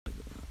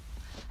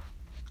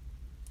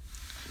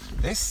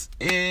This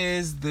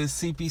is the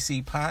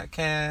CPC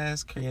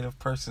Podcast, Creative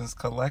Persons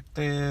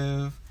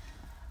Collective.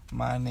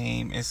 My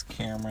name is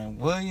Cameron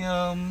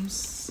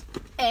Williams.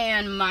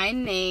 And my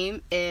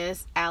name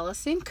is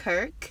Allison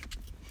Kirk.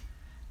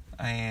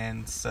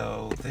 And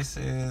so this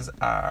is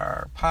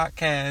our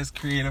podcast,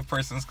 Creative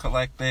Persons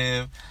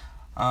Collective.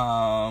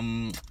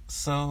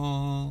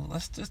 So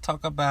let's just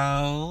talk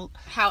about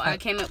how I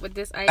came up with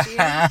this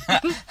idea.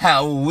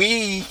 how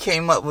we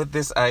came up with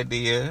this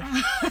idea.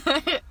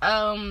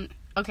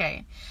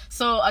 Okay.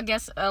 So I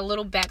guess a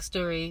little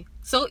backstory.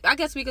 So I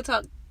guess we could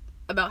talk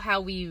about how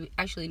we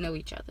actually know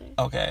each other.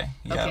 Okay.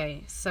 Yep.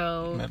 Okay.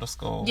 So middle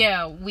school.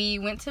 Yeah, we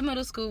went to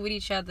middle school with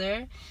each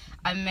other.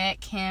 I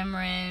met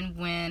Cameron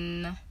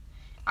when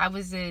I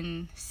was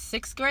in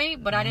 6th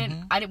grade, but I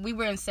didn't. We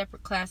were in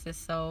separate classes,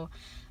 so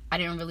I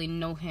didn't really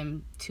know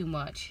him too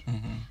much.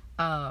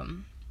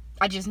 Mm-hmm.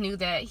 I just knew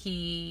that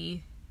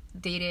he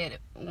dated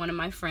one of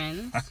my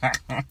friends,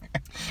 and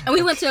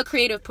we went to a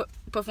creative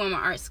performing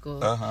arts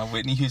school.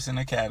 Whitney Houston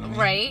Academy.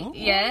 Right. Ooh.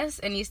 Yes,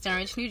 in East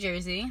Orange, New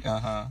Jersey.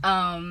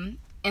 And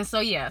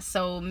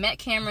so met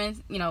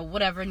Cameron.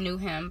 Whatever, knew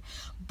him,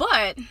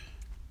 but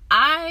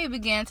I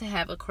began to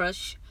have a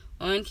crush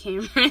on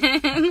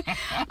Cameron.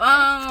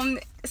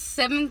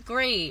 7th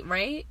grade,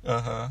 right?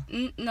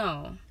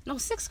 No,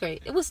 6th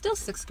grade. It was still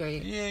 6th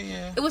grade.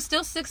 Yeah. It was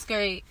still 6th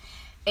grade,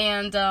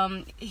 and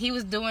he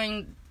was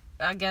doing,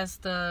 I guess,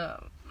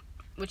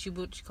 what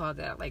you call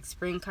that, like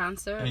spring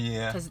concert?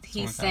 Yeah. Because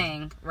he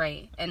sang,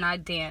 right, and I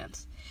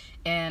danced,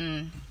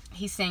 and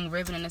he sang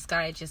 "Ribbon in the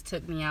Sky." It just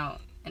took me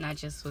out. And I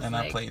just was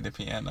I played the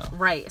piano.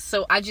 Right.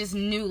 So I just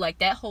knew, like,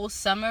 that whole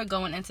summer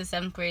going into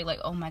 7th grade, like,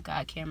 oh my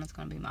God, Cameron's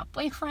going to be my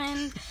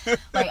boyfriend.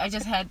 Like, I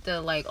just had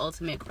the, like,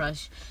 ultimate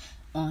crush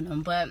on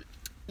him. But,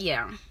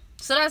 yeah.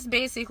 So that's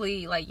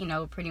basically, like,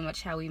 pretty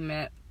much how we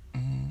met.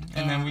 Mm-hmm.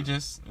 And then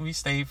we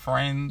stayed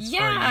friends for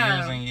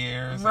years and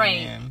years.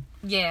 Right.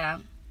 Yeah.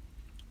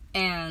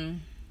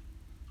 And...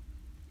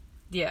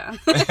 yeah.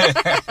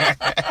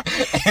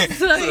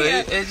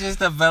 It just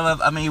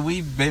developed. I mean,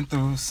 we've been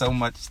through so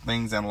much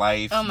things in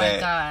life. Oh my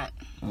God.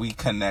 We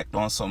connect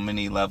on so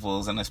many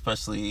levels, and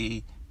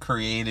especially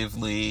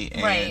creatively.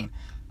 And right.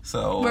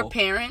 So we're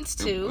parents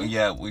too.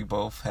 Yeah, we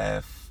both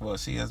have. Well,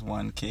 she has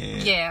one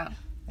kid. Yeah.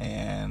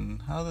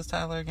 And how old is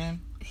Tyler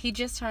again? He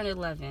just turned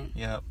 11.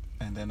 Yep.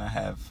 And then I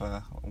have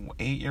an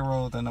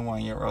 8-year-old and a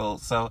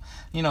 1-year-old. So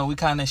we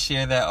kind of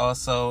share that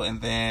also.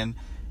 And then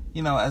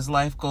as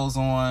life goes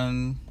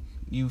on,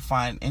 you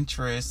find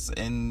interest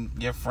in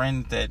your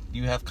friend that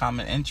you have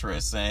common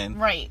interests,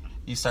 and right.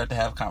 You start to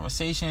have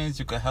conversations.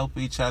 You could help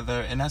each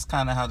other, and that's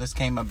kind of how this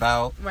came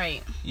about.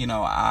 Right.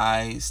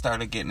 I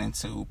started getting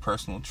into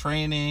personal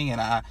training, and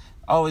I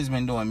always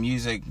been doing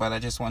music, but I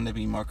just wanted to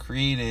be more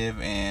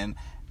creative. And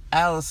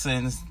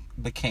Allison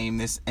became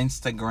this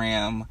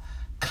Instagram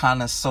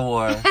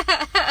connoisseur.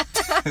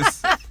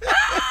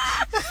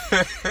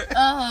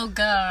 Oh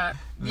God.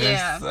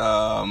 Yeah. This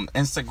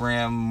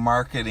Instagram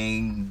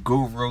marketing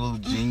guru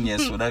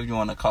genius, whatever you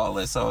want to call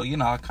it. So,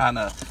 I kind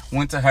of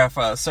went to her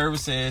for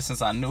services.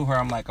 Since I knew her,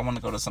 I'm like, I want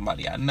to go to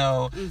somebody I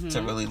know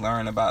to really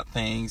learn about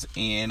things.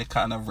 And it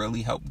kind of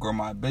really helped grow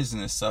my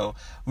business. So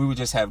we would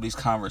just have these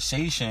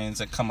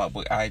conversations and come up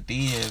with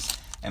ideas.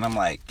 And I'm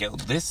like, yo,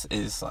 this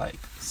is like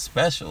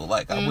special.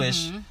 Like, I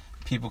wish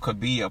people could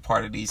be a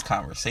part of these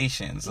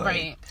conversations. Like,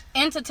 right.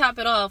 And to top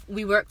it off,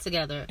 we work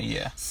together.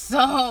 Yeah.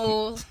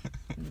 So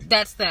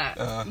that's that.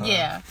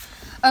 Yeah.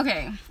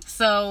 Okay.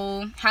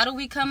 So how do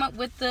we come up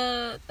with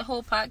the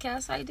whole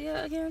podcast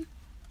idea again?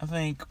 I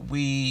think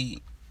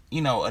we,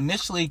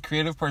 initially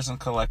Creative Person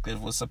Collective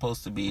was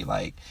supposed to be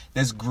like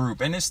this group,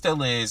 and it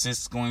still is.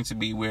 It's going to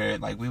be where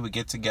like we would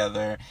get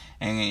together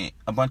and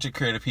a bunch of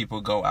creative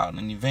people go out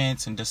on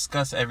events and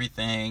discuss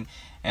everything.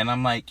 And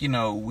I'm like,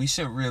 we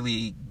should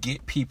really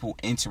get people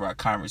into our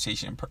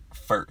conversation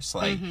first.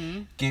 Like,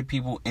 get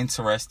people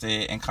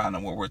interested in kind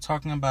of what we're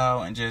talking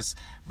about and just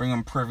bring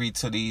them privy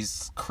to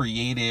these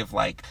creative,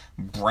 like,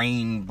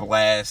 brain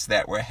blasts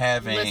that we're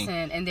having.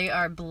 Listen, and they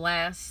are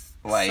blasts.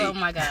 Like, oh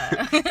my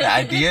God. The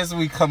ideas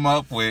we come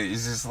up with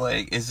is just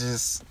like,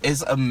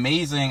 it's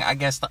amazing, I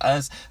guess, to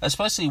us,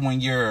 especially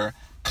when you're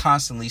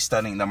constantly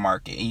studying the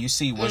market and you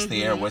see what's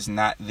there, what's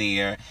not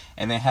there,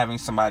 and then having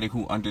somebody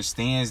who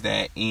understands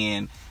that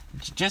and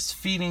just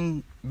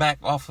feeding back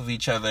off of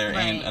each other. Right.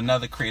 And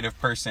another creative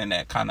person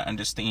that kind of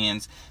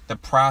understands the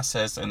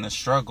process and the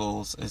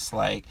struggles. It's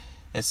like,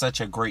 it's such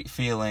a great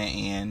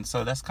feeling. And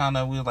so that's kind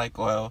of, we're like,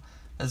 well,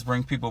 let's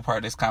bring people part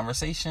of this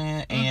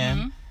conversation.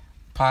 And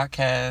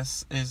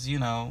podcast is,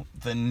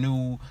 the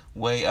new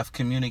way of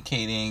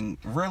communicating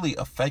really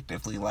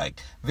effectively.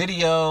 Like,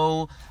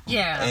 video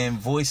and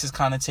voice is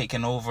kind of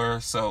taking over.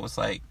 So it's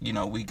like,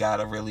 we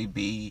gotta really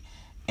be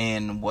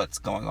in what's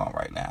going on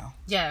right now.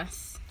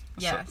 Yes.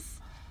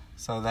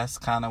 So that's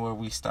kind of where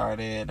we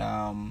started.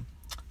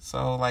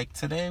 So like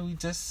today we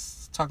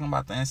just talking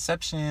about the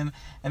inception,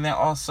 and then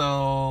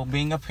also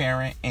being a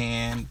parent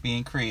and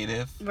being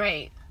creative.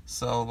 Right.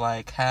 So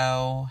like,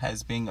 how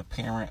has being a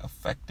parent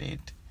affected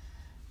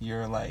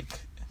your like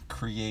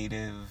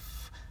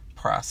creative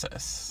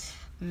process?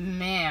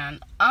 Man,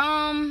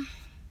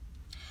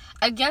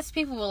 I guess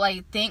people will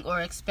like think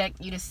or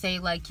expect you to say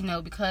like, you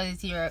know,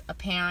 because you're a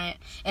parent,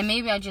 and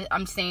maybe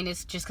I'm saying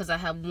this just because I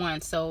have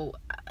one. So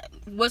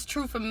what's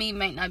true for me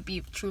might not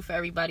be true for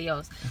everybody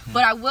else. Mm-hmm.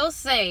 But I will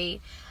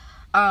say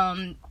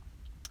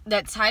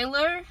that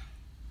Tyler,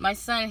 my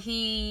son,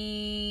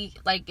 he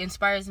like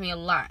inspires me a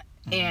lot,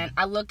 mm-hmm. and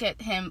I look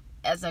at him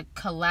as a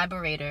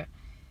collaborator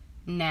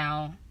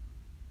now.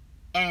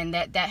 And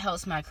that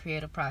helps my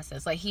creative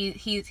process. Like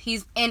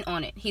he's in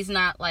on it. He's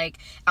not like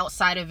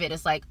outside of it.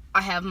 It's like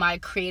I have my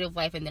creative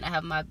life and then I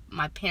have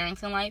my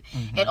parents in life.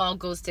 Mm-hmm. It all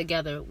goes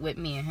together with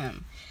me and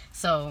him.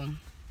 So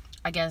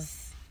I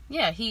guess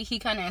yeah, he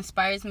kind of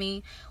inspires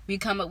me. We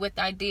come up with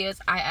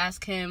ideas. I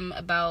ask him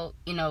about,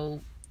 you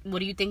know, what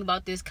do you think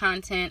about this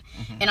content?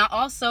 Mm-hmm. And I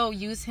also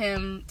use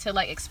him to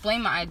like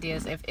explain my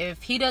ideas.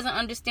 If he doesn't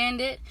understand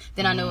it,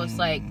 then I know it's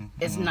like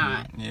it's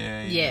not.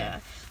 Yeah.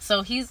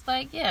 So he's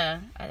like, yeah,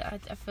 I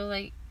feel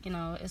like, you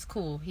know, it's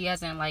cool. He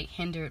hasn't like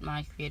hindered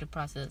my creative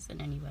process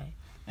in any way.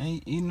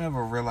 And you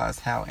never realize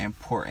how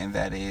important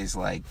that is,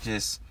 like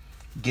just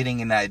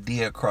getting an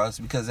idea across,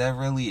 because that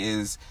really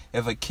is,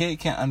 if a kid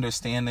can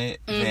understand it,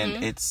 mm-hmm.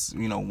 then it's,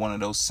 you know, one of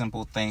those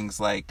simple things.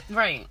 Like,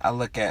 right. I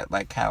look at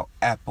like how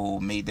Apple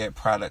made their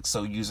product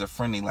so user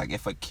friendly. Like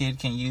if a kid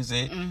can use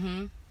it,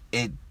 mm-hmm.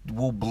 it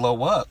will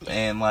blow up,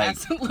 and like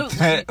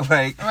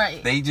like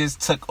right. They just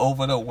took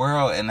over the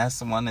world. And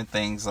that's one of the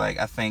things, like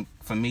I think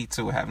for me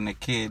too, having a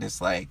kid,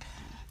 it's like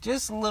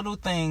just little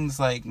things.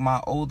 Like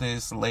my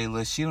oldest,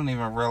 Layla, she don't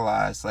even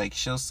realize, like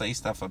she'll say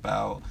stuff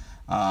about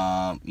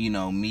you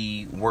know,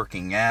 me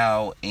working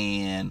out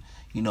and,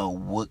 you know,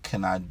 what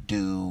can I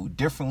do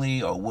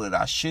differently or what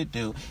I should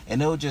do, and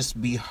it'll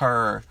just be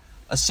her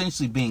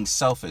essentially being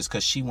selfish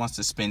because she wants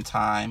to spend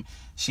time.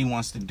 She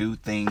wants to do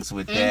things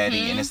with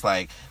daddy. Mm-hmm. And it's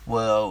like,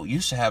 well, you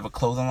should have a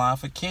clothing line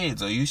for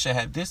kids, or you should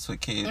have this for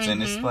kids. Mm-hmm.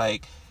 And it's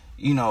like,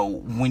 you know,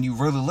 when you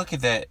really look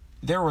at that,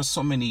 there are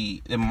so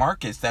many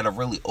markets that are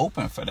really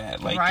open for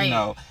that. Like, right. You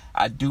know,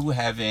 I do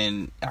have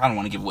I don't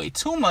want to give away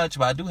too much,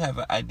 but I do have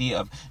an idea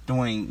of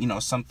doing, you know,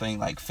 something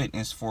like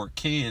fitness for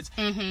kids.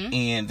 Mm-hmm.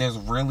 And there's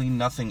really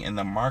nothing in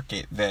the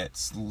market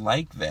that's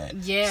like that.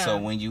 Yeah. So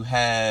when you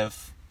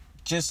have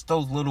just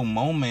those little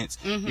moments,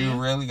 mm-hmm. you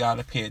really got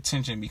to pay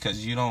attention,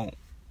 because you don't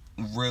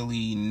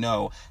really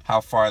know how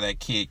far that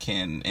kid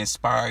can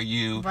inspire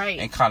you, right.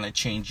 and kind of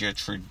change your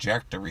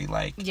trajectory,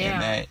 like in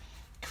that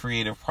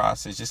creative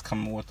process, just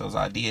coming with those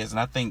ideas. And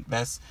I think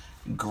that's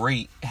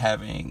great,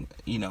 having,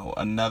 you know,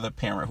 another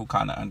parent who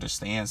kind of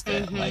understands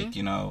that. Mm-hmm. Like,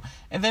 you know,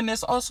 and then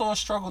there's also a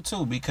struggle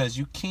too, because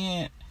you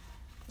can't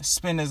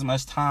spend as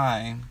much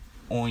time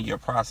on your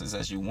process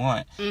as you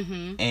want,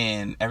 mm-hmm.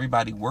 and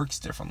everybody works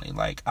differently.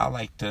 Like I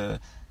like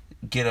to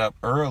get up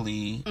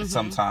early, mm-hmm.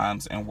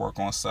 sometimes and work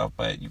on stuff,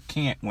 but you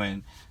can't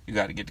when you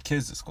got to get the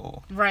kids to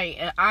school. Right.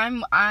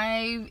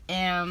 I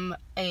am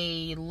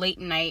a late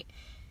night,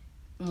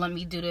 let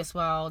me do this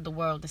while the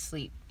world is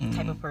asleep type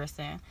mm-hmm. of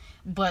person.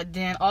 But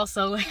then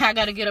also I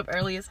got to get up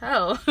early as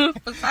hell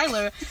for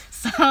Tyler.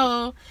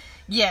 So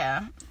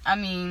yeah, I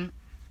mean,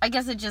 I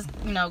guess it just,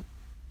 you know,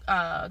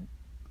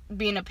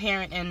 being a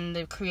parent and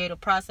the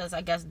creative process,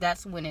 I guess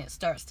that's when it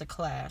starts to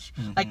clash.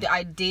 Mm-hmm. Like the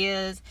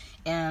ideas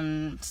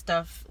and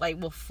stuff like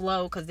will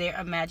flow because their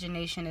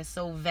imagination is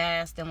so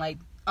vast and like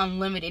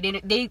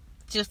unlimited. They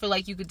just feel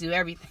like you could do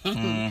everything.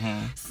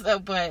 Mm-hmm. So,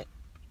 but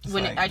it's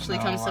when like, it actually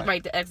comes to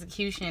the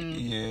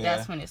execution,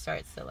 that's when it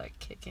starts to like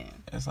kick in.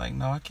 It's like,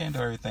 no, I can't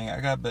do everything. I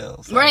got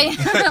bills. Right.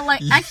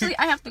 Like, actually,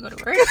 I have to go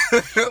to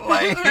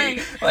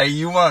work. like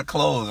you want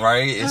clothes,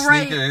 right? And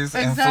sneakers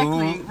and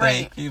food.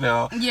 Right. Like, you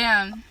know.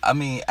 Yeah. I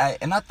mean, I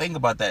think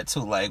about that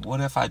too. Like,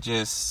 what if I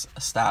just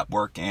stop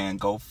working and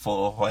go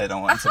full head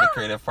on into the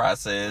creative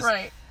process?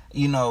 Right.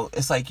 You know,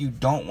 it's like you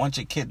don't want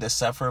your kid to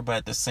suffer, but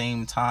at the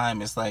same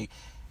time, it's like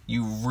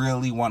you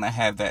really want to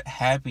have that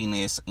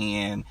happiness,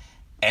 and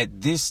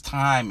at this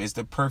time is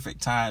the perfect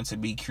time to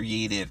be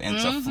creative and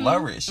to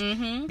flourish,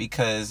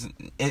 because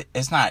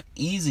it's not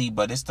easy,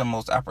 but it's the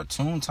most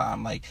opportune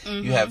time. Like,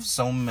 you have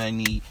so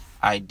many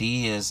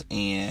ideas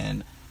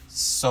and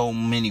so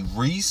many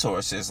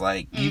resources,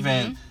 like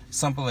even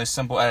simple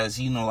as,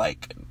 you know,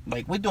 like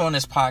we're doing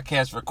this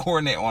podcast,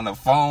 recording it on a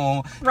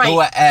phone,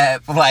 through an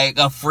app, like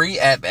a free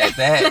app at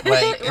that.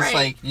 Like, it's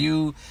like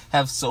you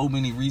have so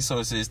many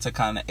resources to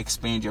kind of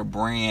expand your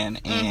brand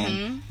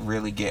and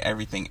really get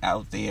everything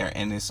out there.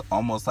 And it's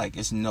almost like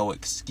it's no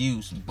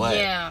excuse, but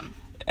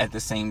at the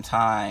same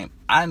time,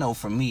 I know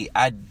for me,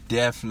 I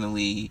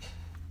definitely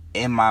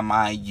in my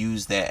mind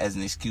use that as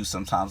an excuse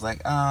sometimes.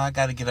 Like, oh, I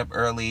gotta get up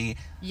early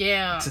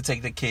to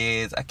take the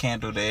kids, I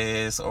can't do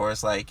this. Or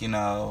it's like, you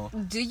know,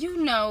 do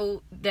you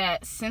know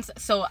that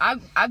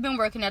I've been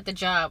working at the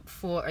job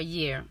for a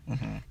year,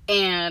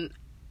 and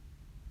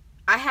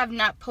I have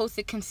not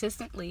posted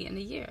consistently in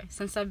a year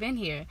since I've been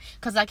here,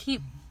 because I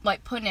keep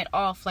like putting it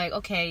off, like,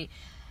 okay,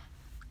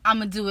 I'm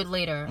gonna do it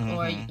later,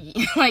 or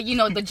like, you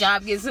know, the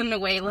job gets in the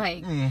way.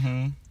 Like,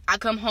 I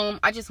come home,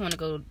 I just want to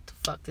go to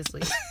fuck to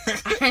sleep.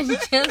 I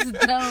just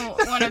don't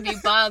want to be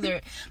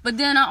bothered. But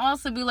then I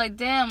also be like,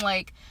 damn,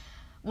 like,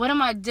 what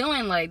am I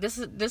doing? Like, this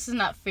is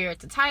not fair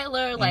to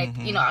Tyler. Like,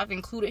 you know, I've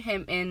included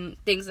him in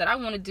things that I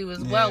want to do as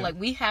well. Like,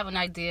 we have an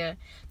idea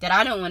that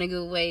I don't want to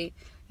give away,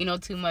 you know,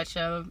 too much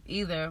of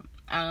either.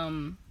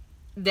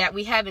 That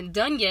we haven't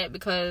done yet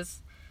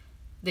because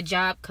the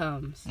job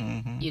comes,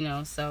 you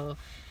know. So,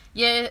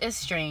 yeah, it's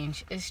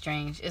strange. It's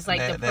strange. It's like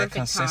the perfect that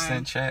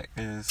consistent time. Check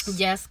is...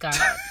 Yes, God.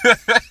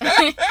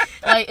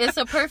 Like, it's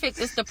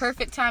the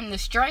perfect time to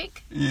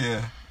strike.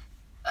 Yeah.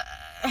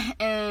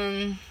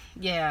 And,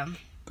 yeah.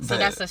 So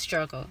that's a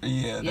struggle.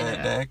 Yeah,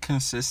 that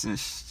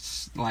consistent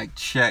like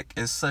check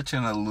is such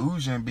an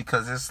illusion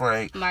because it's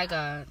like, my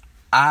God,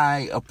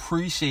 I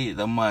appreciate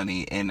the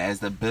money, and as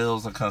the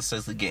bills are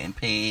consistently getting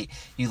paid,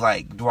 you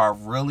like, do I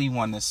really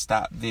want to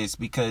stop this?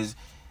 Because,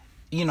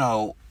 you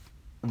know,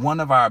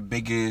 one of our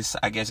biggest,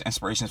 I guess,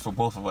 inspirations for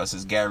both of us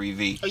is Gary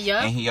Vee.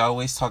 Yeah. And he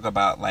always talk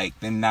about like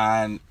the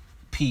 9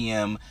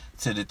 p.m.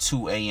 to the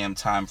 2 a.m.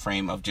 time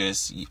frame of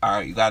just, all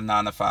right, you got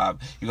 9 to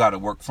 5, you got to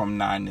work from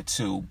 9 to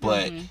 2,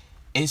 but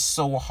it's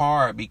so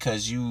hard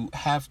because you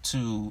have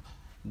to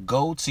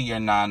go to your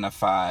 9 to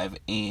 5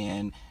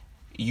 and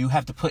you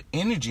have to put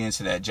energy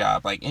into that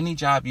job. Like any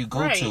job you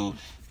go to,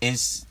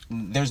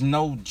 there's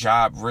no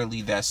job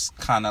really that's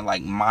kind of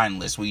like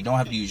mindless, where you don't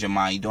have to use your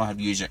mind, you don't have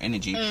to use your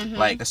energy.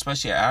 Like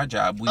especially at our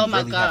job, we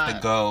really have to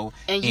go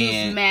and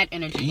use mad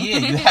energy. Yeah,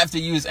 you have to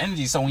use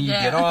energy. So when you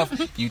get off,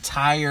 you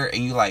tired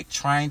and you like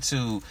trying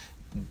to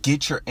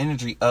get your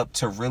energy up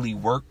to really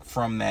work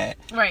from that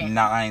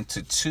 9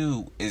 to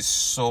 2 is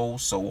so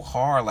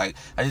hard. Like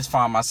I just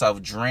find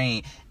myself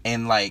drained,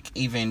 and like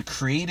even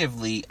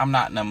creatively I'm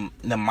not in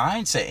the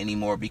mindset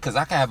anymore, because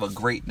I can have a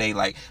great day,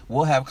 like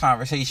we'll have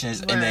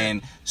conversations and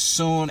then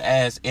soon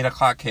as 8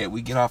 o'clock hit,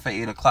 we get off at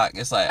 8 o'clock,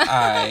 it's like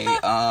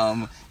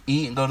I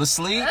eat and go to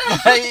sleep.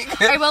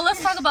 Like, all right, well,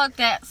 let's talk about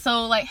that.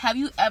 So like, have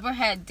you ever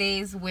had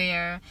days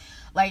where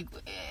like,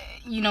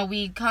 you know,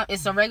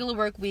 it's a regular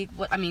work week,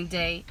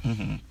 day,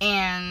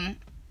 and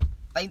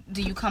like,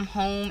 do you come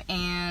home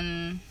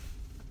and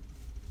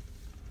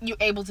you're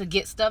able to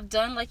get stuff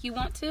done like you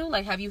want to?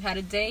 Like, have you had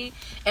a day?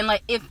 And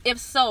like, if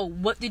so,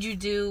 what did you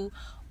do?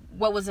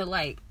 What was it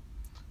like?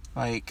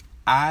 Like,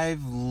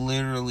 I've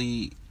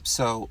literally,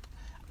 so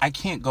I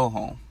can't go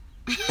home.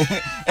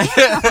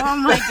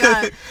 Oh my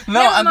God.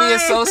 No, I'm being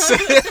so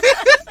serious.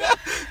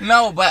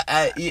 No, but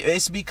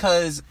it's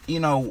because, you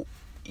know,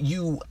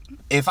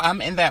 if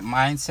I'm in that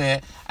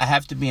mindset, I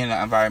have to be in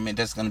an environment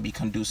that's going to be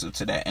conducive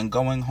to that. And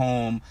going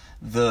home,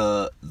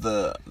 the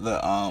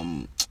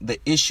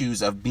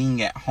issues of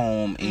being at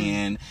home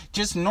and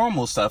just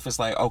normal stuff, it's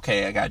like,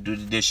 okay, I got to do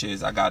the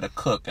dishes, I got to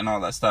cook and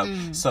all that stuff.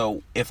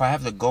 So if I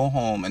have to go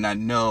home and I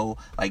know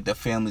like the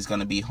family's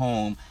going to be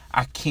home,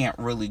 I can't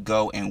really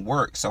go and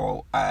work.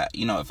 So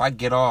if I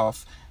get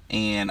off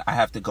and I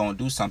have to go and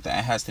do something,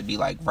 it has to be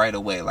like right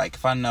away. Like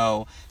if I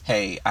know,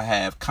 hey, I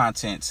have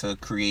content to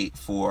create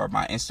for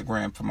my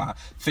Instagram, for my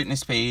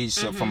fitness page,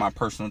 so for my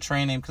personal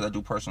training, because I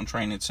do personal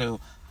training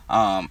too,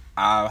 I'll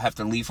have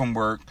to leave from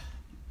work,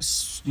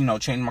 you know,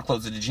 change my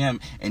clothes at the gym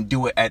and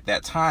do it at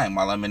that time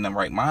while I'm in the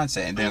right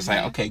mindset. And then it's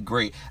like, okay,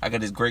 great, I got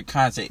this great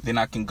content. Then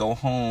I can go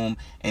home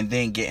and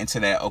then get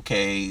into that,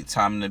 okay,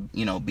 time to,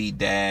 you know, be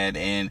dad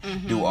and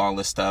do all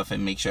this stuff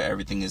and make sure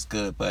everything is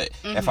good. But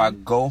if I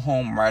go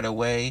home right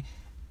away,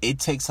 it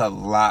takes a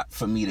lot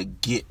for me to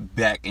get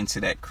back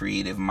into that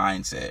creative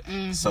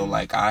mindset. So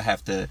like, I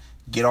have to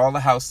get all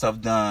the house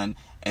stuff done,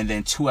 and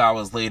then 2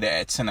 hours later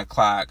at 10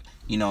 o'clock,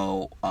 you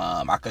know,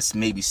 I could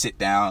maybe sit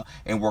down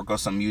and work on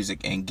some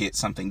music and get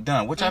something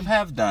done, which I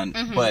have done.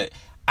 But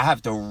I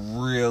have to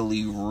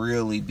really,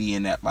 really be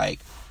in that, like,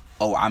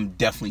 oh, I'm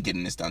definitely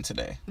getting this done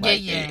today.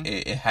 Like,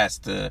 it has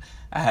to,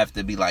 I have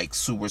to be like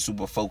super,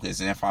 super focused.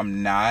 And if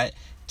I'm not,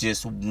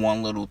 just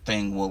one little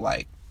thing will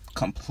like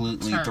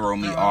completely throw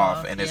me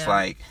off. And it's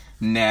like,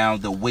 now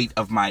the weight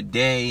of my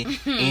day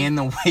and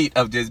the weight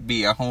of just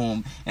being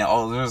home and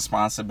all the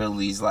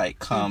responsibilities like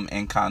come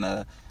and kind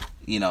of,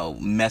 you know,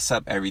 mess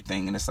up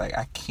everything. And it's like,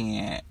 I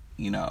can't,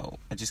 you know,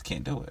 I just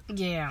can't do it.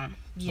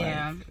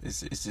 Like,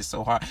 it's just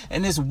so hard.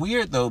 And it's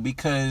weird though,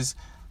 because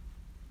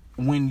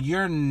when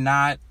you're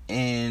not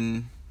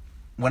when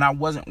I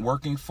wasn't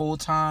working full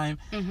time,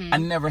 I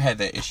never had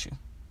that issue.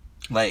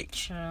 Like,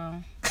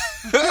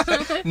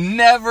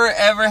 never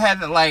ever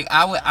had that. Like,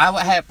 I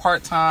would have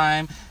part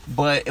time,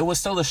 but it was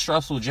still a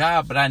stressful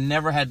job. But I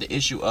never had the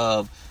issue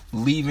of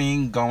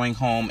leaving, going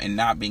home, and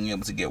not being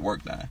able to get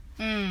work done.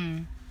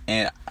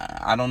 And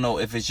I don't know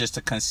if it's just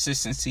a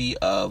consistency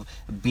of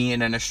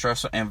being in a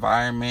stressful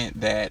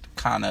environment that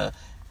kind of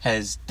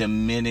has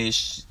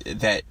diminished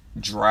that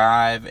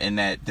drive and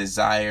that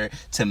desire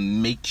to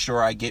make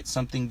sure I get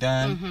something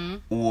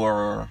done,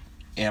 or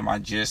am I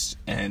just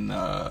in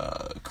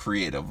a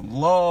creative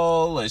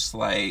lull? It's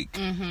like,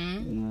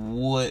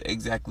 what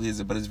exactly is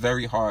it? But it's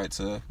very hard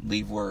to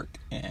leave work.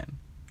 And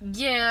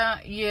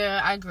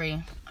I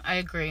agree.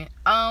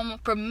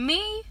 For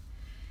me,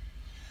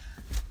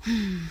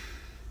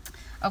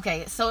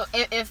 Okay, so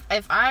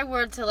if I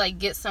were to like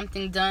get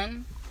something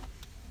done,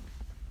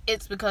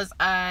 it's because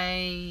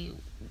I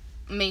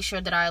made sure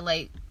that I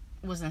like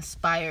was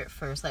inspired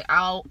first. Like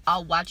I'll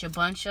watch a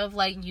bunch of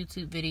like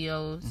YouTube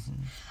videos.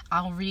 Mm-hmm.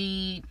 I'll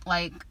read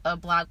like a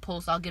blog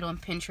post. I'll get on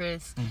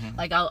Pinterest. Mm-hmm.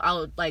 Like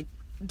I'll like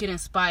get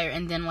inspired,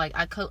 and then like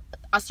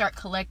I start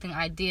collecting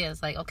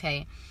ideas. Like,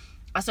 okay,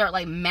 I start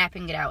like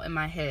mapping it out in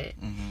my head.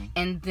 Mm-hmm.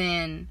 And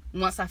then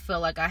once I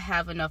feel like I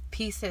have enough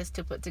pieces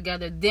to put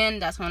together, then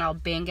that's when I'll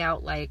bang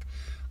out like,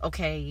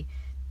 okay,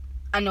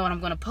 I know what I'm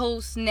going to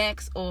post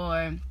next,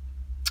 or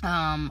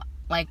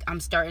like I'm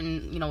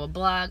starting, a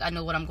blog. I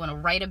know what I'm going to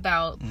write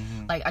about.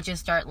 Mm-hmm. Like I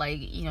just start like,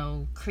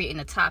 creating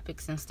the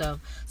topics and stuff.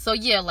 So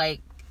yeah,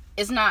 like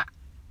it's not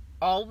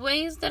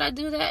always that I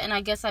do that, and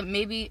I guess I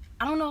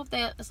don't know if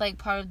that's like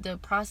part of the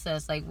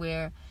process, like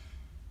where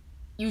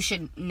you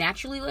should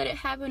naturally let it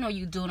happen or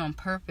you do it on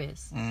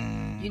purpose.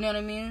 You know what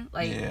I mean?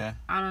 Like, yeah.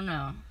 I don't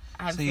know.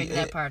 I haven't figured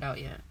that part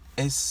out yet.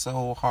 It's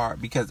so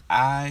hard because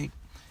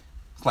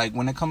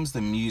when it comes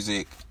to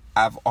music,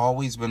 I've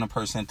always been a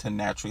person to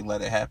naturally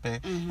let it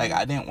happen. Mm-hmm. Like,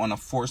 I didn't want to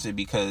force it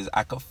because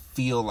I could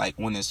feel like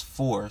when it's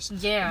forced.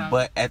 Yeah.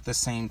 But at the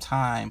same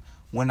time,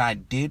 when I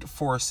did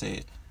force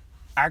it,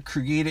 I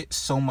created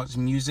so much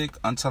music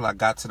until I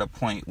got to the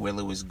point where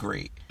it was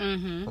great.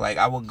 Mm-hmm. Like,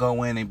 I would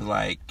go in and be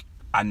like,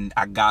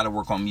 I gotta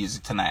work on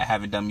music tonight. I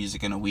haven't done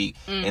music in a week.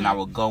 Mm-hmm. And I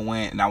would go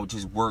in and I would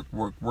just work.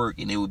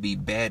 And it would be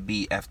bad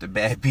beat after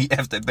bad beat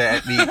after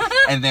bad beat.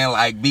 And then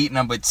like beat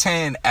number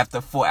 10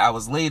 after 4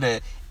 hours later,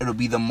 it'll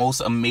be the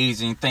most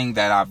amazing thing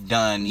that I've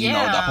done, the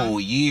whole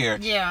year.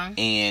 Yeah.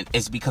 And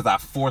it's because I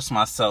forced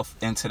myself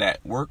into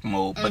that work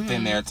mode. But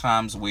then there are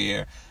times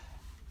where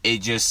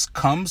it just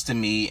comes to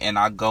me and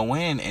I go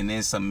in and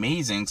it's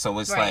amazing. So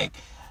it's like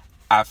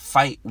I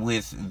fight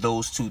with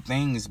those two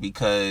things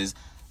because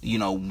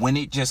when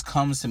it just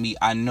comes to me,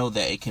 I know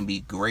that it can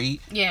be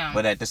great. Yeah.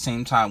 But at the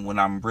same time, when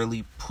I'm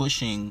really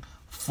pushing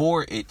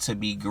for it to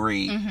be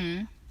great,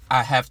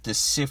 I have to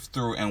sift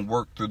through and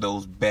work through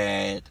those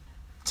bad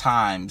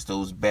times,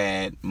 those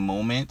bad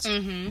moments.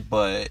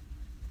 But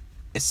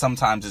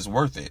sometimes it's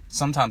worth it.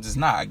 Sometimes it's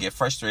not. I get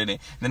frustrated.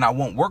 Then I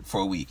won't work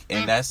for a week.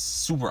 And that's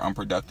super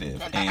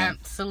unproductive. And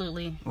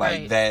absolutely.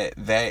 Like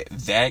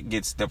that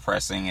gets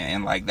depressing.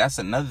 And like that's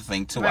another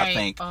thing too. Right. I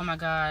think. Oh my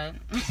God.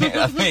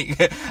 I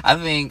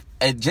think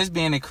just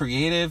being a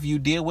creative you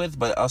deal with,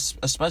 but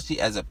especially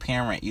as a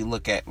parent, you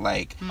look at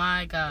like,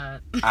 my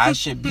God, I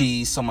should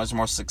be so much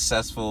more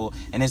successful.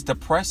 And it's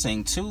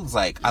depressing too. It's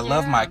like I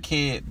love my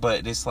kid,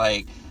 but it's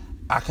like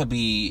I could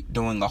be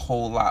doing a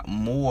whole lot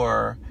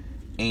more.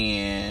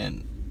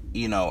 And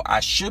I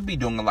should be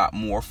doing a lot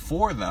more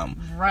for them,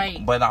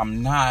 right? But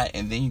I'm not,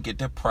 and then you get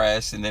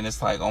depressed, and then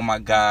it's like, oh my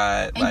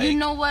God! And you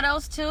know what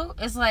else too?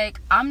 It's like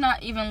I'm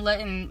not even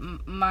letting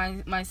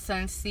my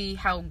son see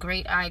how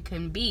great I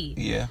can be.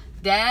 Yeah,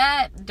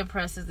 that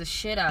depresses the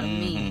shit out of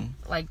me.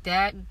 Like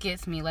that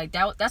gets me. Like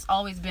that's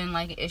always been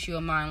like an issue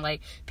of mine.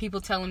 Like people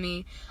telling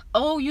me,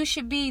 "Oh, you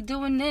should be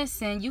doing this,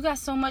 and you got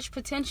so much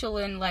potential,"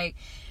 and like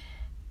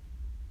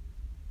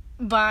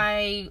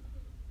by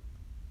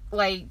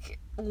like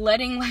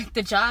letting like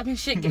the job and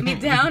shit get me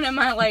down, and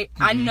my like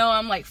I know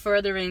I'm like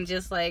furthering,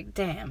 just like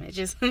damn, it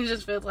just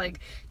feels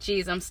like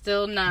geez, I'm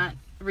still not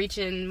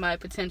reaching my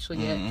potential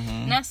yet.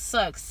 And that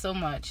sucks so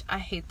much. I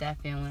hate that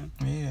feeling.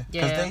 Yeah,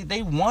 because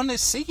they want to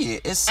see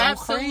it. It's so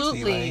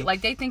absolutely crazy.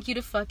 Like they think you're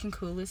the fucking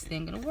coolest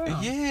thing in the world.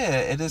 Yeah,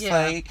 it is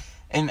like,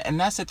 and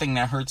that's the thing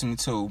that hurts me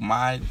too.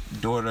 My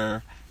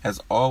daughter has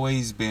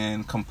always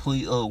been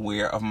completely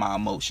aware of my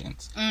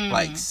emotions.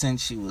 Like,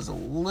 since she was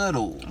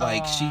little.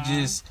 Like, she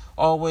just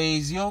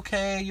always, you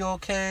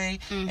okay?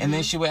 And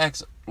then she would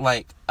ask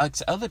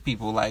other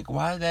people, like,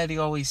 why is Daddy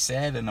always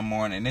sad in the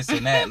morning? This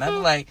and that. And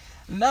I'm like,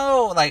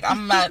 no, like,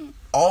 I'm not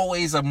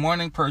always a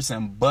morning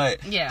person.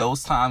 But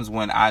those times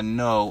when I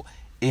know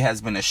it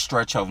has been a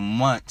stretch of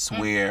months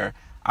where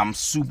I'm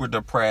super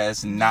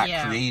depressed, not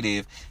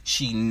creative,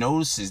 she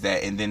notices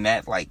that, and then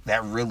that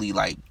really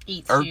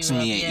irks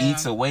me and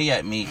eats away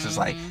at me. It's just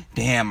like,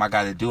 damn, I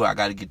gotta do it. I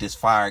gotta get this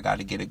fire. I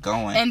gotta get it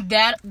going. And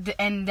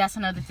that's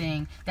another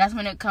thing. That's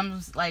when it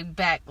comes like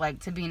back like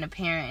to being a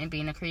parent and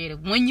being a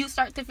creative. When you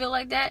start to feel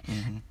like that,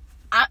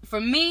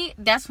 for me,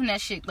 that's when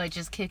that shit like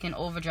just kick in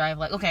overdrive.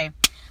 Like, okay,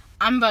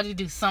 I'm about to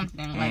do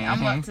something. Like I'm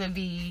about to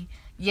be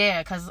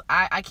because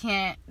I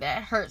can't.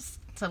 That hurts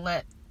to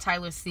let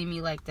Tyler see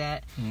me like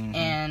that,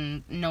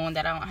 and knowing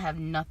that I don't have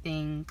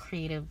nothing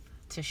creative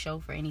to show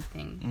for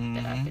anything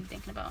that I've been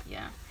thinking about.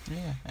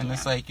 And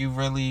it's like you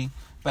really,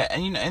 but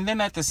and then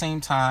at the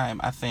same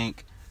time, I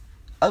think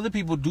other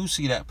people do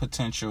see that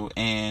potential,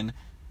 and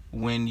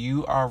when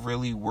you are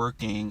really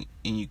working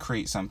and you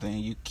create something,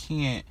 you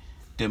can't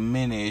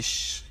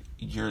diminish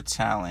your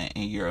talent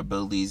and your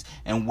abilities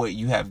and what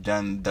you have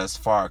done thus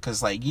far,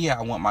 because like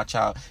I want my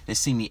child to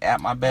see me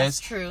at my best.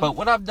 That's true. But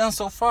what I've done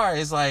so far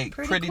is like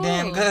pretty cool.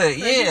 Damn good.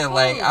 Cool.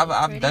 Like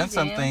I've done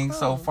something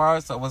so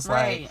far, so it's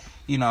like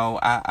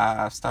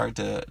I've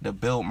started to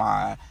build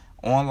my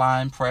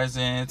online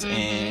presence,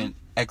 and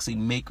actually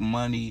make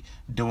money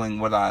doing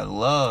what I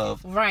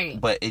love. Right.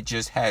 But it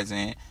just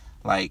hasn't,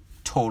 like,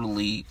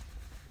 totally...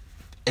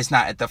 It's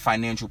not at the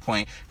financial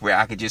point where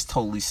I could just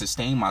totally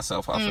sustain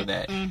myself off of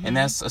that. Mm-hmm. And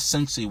that's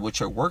essentially what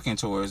you're working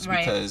towards.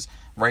 Right. Because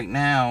right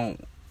now,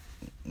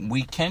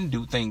 we can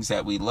do things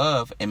that we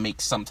love and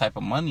make some type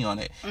of money on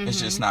it. Mm-hmm.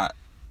 It's just not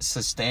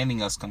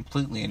sustaining us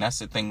completely. And that's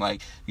the thing,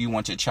 like, you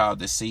want your child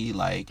to see,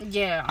 like,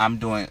 I'm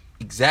doing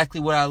exactly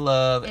what I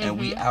love, and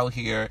we out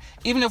here,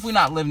 even if we're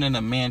not living in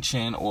a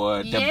mansion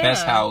or the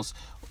best house,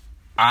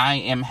 I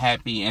am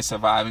happy and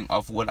surviving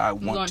off what I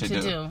want to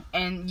do.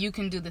 And you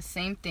can do the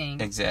same thing.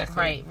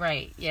 Exactly.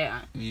 Right,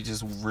 yeah. You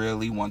just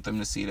really want them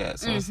to see that.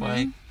 So it's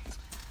like,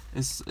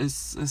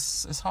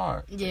 it's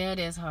hard. Yeah, it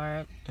is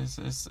hard.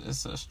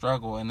 It's a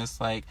struggle, and it's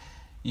like,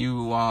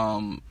 you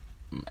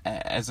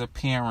as a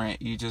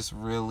parent, you just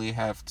really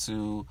have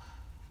to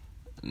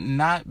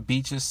not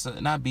beat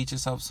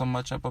yourself so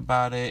much up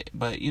about it,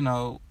 but, you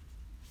know,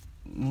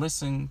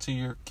 listen to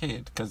your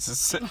kid, because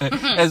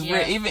it's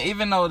weird.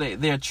 Even though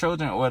they're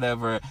children or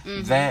whatever,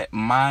 that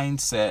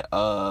mindset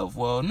of,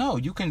 well, no,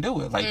 you can do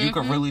it, like, you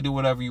can really do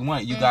whatever you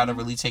want, you gotta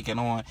really take it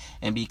on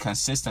and be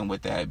consistent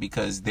with that,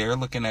 because they're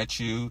looking at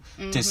you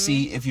to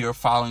see if you're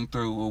following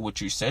through with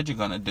what you said you're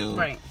gonna do.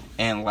 Right.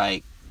 And,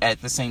 like, at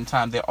the same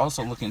time, they're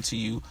also looking to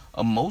you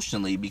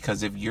emotionally,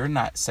 because if you're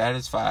not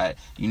satisfied,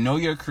 you know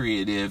you're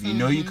creative, you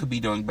know you could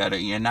be doing better,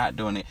 you're not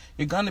doing it,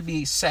 you're going to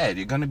be sad,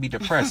 you're going to be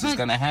depressed, it's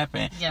going to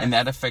happen, and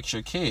that affects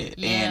your kid.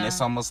 And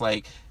it's almost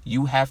like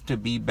you have to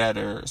be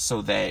better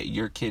so that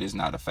your kid is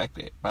not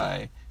affected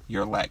by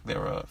your lack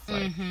thereof.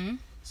 Like,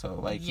 so,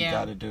 like, you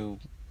got to do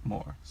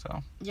more.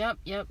 So. Yep.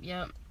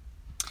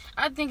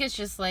 I think it's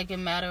just, like, a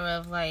matter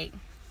of, like,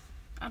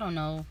 I don't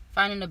know,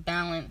 finding a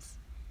balance.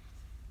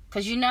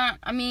 Because you're not,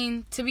 I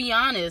mean, to be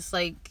honest,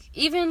 like,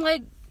 even,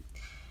 like,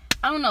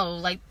 I don't know,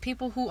 like,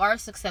 people who are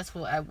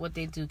successful at what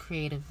they do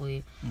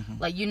creatively,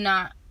 like, you're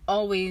not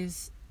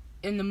always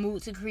in the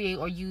mood to create,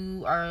 or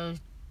you are,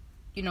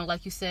 you know,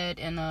 like you said,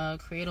 in a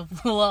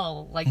creative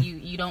lull. Like,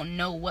 you don't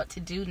know what to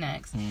do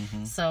next.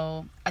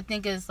 So, I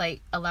think it's,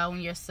 like,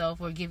 allowing yourself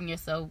or giving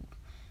yourself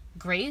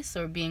grace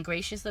or being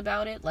gracious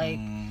about it. Like,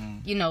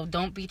 you know,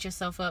 don't beat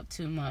yourself up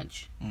too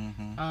much.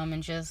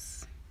 And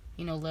just,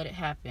 you know, let it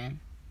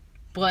happen.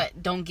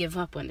 But don't give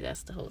up on it.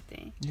 That's the whole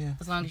thing. Yeah.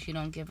 As long as you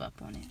don't give up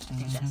on it, I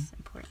think that's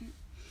important.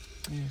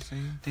 Yeah. See,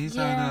 these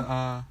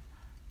are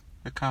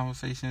the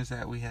conversations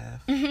that we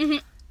have.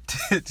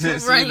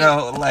 Just you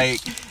know,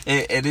 like,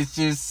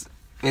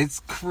 it's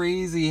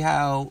crazy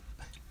how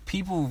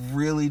people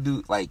really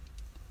do, like,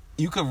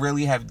 you could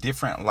really have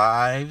different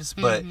lives,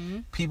 but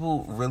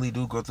people really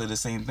do go through the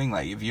same thing.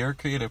 Like, if you're a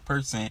creative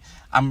person,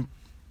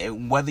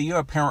 whether you're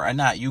a parent or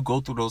not, you go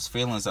through those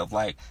feelings of,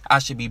 like, I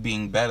should be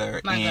being better,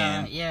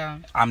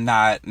 I'm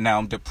not, now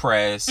I'm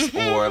depressed,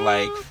 or,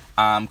 like,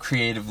 I'm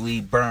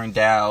creatively burned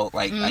out,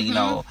 like, you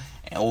know,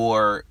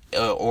 or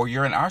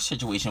you're in our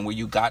situation where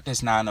you got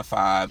this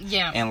 9-to-5,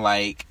 and,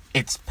 like,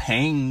 it's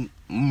paying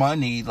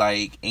money,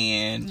 like,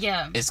 and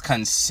it's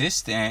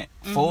consistent,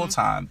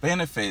 full-time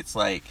benefits,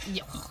 like,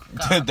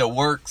 the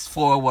works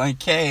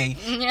 401k,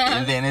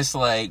 and then it's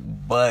like,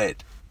 but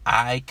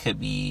I could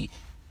be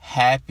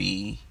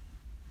happy,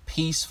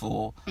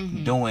 peaceful,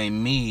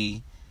 doing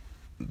me,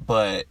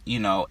 but, you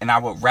know, and I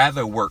would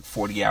rather work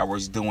 40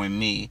 hours doing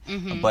me,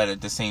 but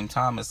at the same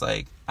time, it's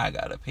like, I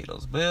gotta pay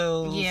those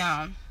bills,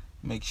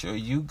 make sure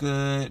you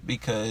good,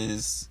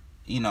 because,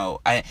 you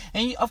know, and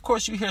of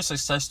course you hear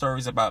success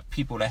stories about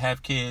people that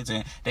have kids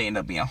and they end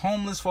up being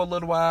homeless for a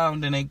little while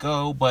and then they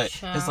go, but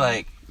it's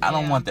like, I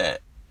don't want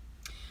that.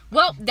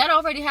 Well, that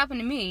already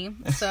happened to me,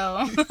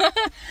 so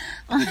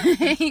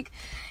like,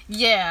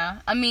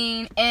 yeah, I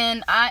mean,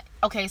 and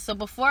so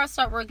before I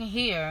start working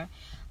here,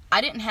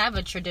 I didn't have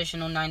a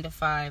traditional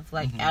 9-to-5,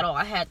 like, at all.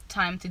 I had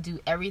time to do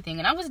everything,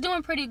 and I was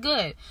doing pretty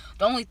good.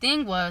 The only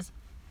thing was,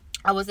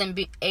 I wasn't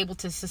able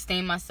to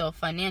sustain myself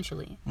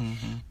financially.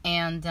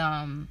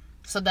 And,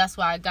 so that's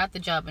why I got the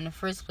job in the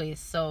first place.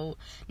 So,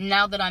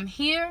 now that I'm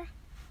here,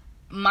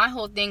 my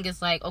whole thing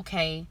is like,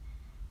 okay,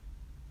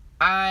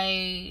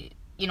 I,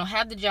 you know,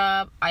 have the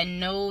job. I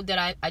know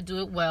that I do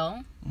it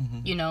well.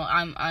 You know,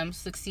 I'm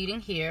succeeding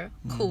here.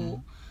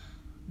 Cool.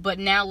 But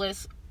now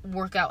let's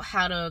work out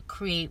how to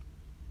create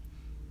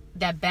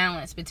that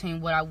balance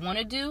between what I want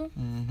to do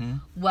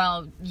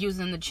while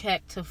using the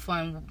check to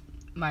fund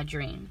my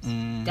dreams.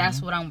 That's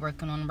what I'm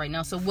working on right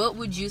now. So what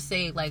would you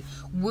say, like,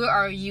 where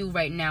are you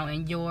right now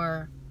in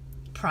your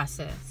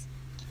process?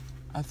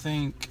 I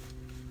think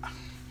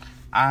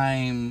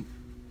I'm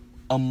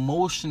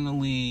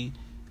emotionally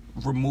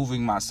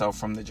removing myself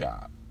from the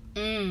job.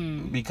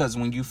 Because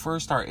when you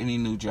first start any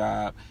new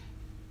job,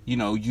 you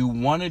know, you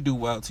want to do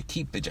well to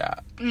keep the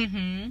job.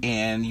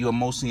 And you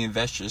emotionally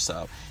invest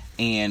yourself.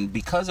 And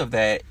because of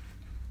that,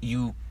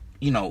 you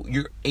know,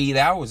 you're 8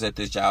 hours at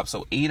this job.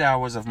 So 8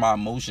 hours of my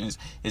emotions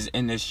is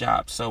in this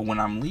job. So when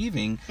I'm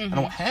leaving, I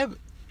don't have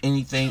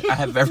anything. I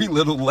have very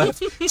little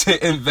left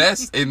to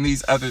invest in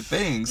these other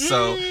things.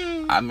 So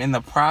I'm in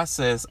the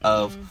process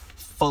of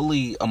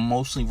fully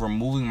emotionally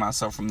removing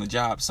myself from the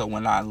job. So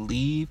when I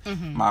leave,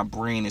 my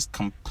brain is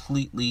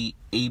completely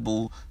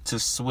able to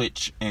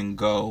switch and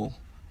go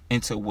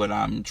into what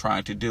I'm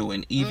trying to do.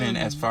 And even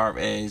as far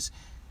as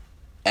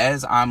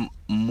I'm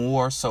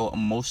more so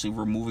emotionally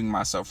removing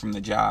myself from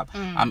the job,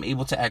 I'm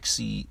able to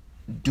actually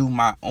do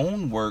my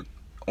own work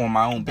on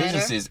my own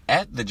businesses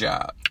at the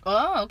job.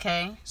 Oh,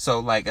 okay. So,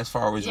 like, as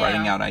far as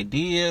writing out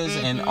ideas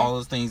and all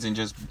those things and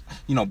just,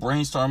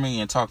 brainstorming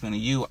and talking to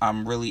you,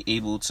 I'm really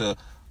able to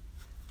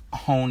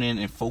hone in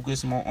and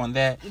focus more on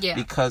that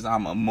because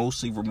I'm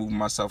emotionally removing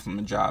myself from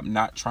the job,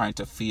 not trying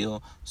to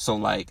feel so,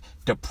 like,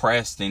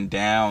 depressed and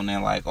down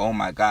and like, oh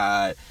my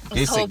God,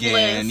 this hopeless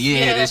again.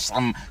 This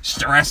I'm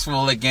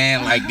stressful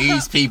again. Like,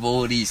 these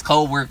people, these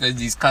co-workers,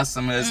 these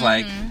customers,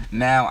 like,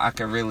 now I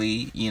can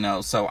really,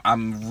 so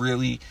I'm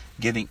really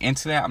getting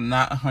into that. I'm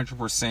not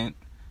 100%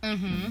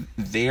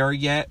 there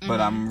yet,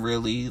 but I'm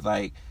really,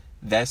 like,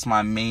 that's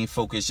my main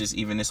focus just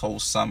even this whole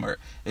summer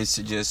is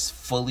to just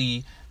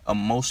fully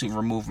emotionally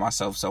remove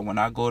myself. So when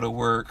I go to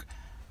work,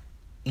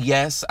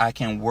 yes, I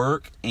can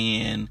work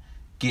and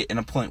get in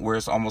a point where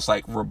it's almost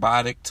like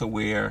robotic to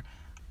where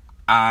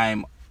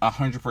I'm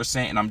 100%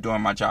 and I'm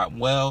doing my job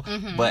well,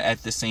 but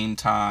at the same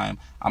time,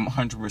 I'm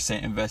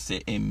 100%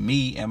 invested in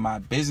me and my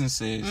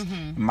businesses,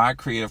 my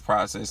creative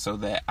process, so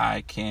that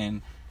I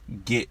can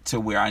get to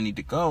where I need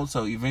to go.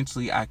 So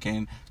eventually I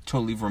can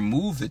totally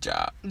remove the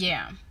job.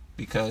 Yeah.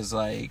 Because,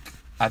 like,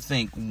 I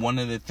think one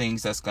of the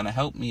things that's going to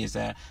help me is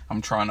that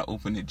I'm trying to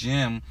open a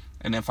gym.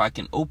 And if I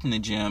can open the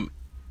gym,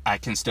 I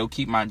can still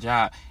keep my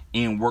job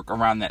and work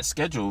around that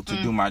schedule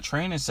to do my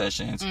training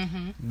sessions,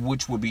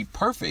 which would be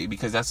perfect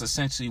because that's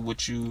essentially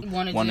what you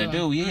want to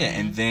do. Yeah.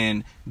 And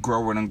then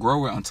grow it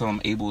until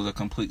I'm able to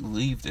completely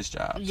leave this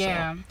job.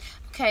 Yeah.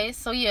 Okay.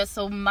 So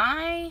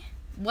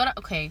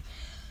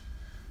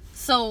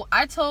So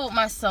I told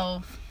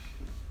myself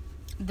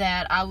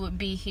that I would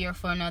be here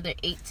for another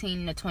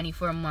 18 to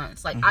 24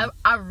 months. Like,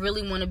 I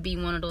really want to be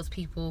one of those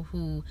people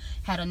who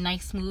had a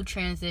nice, smooth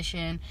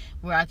transition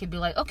where I could be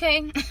like,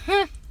 okay,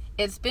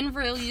 it's been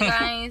real, you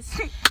guys.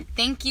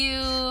 Thank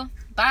you.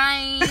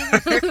 Bye.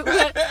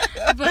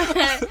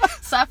 but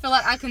so I feel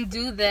like I can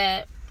do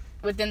that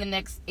within the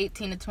next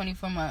 18 to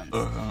 24 months.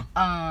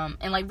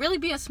 And, like, really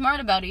being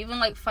smart about it, even,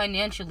 like,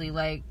 financially.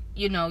 Like,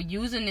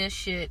 using this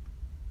shit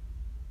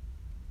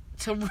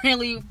to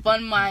really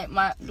fund my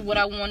what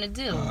I want to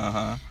do.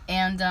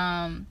 And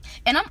I'm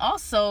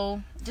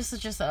also just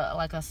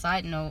a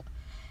side note,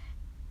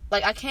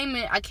 like I came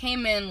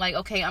in like,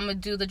 okay, I'm gonna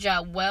do the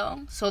job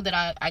well so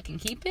that I can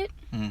keep it.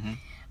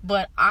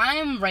 But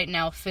I'm right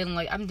now feeling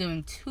like I'm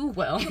doing too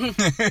well. You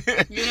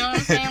know what I'm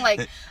saying?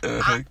 Like,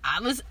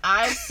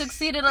 I've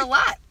succeeded a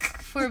lot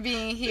for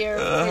being here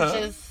for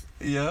just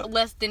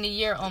less than a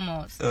year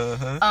almost.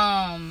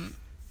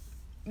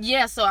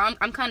 Yeah, so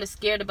I'm kind of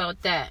scared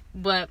about that,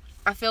 but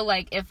I feel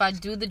like if I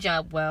do the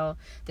job well,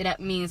 that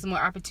means more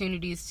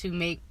opportunities to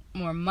make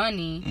more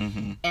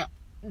money, and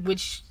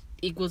which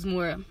equals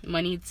more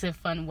money to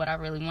fund what I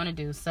really want to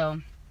do.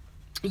 So,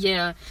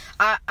 yeah,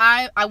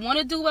 I want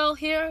to do well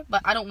here,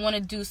 but I don't want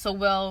to do so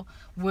well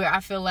where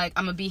I feel like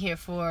I'm gonna be here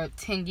for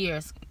 10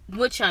 years,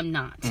 which I'm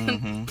not.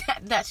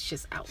 That's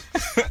just out.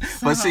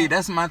 But see,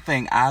 that's my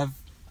thing.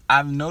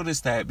 I've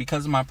noticed that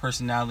because of my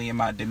personality and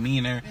my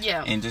demeanor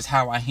and just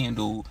how I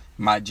handle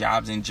my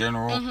jobs in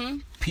general,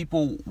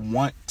 people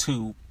want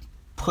to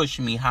push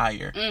me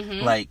higher.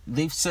 Like,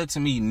 they've said to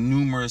me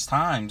numerous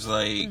times,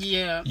 like,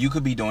 you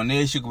could be doing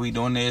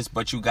this,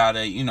 but you gotta,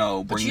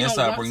 bring this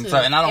up,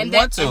 and I don't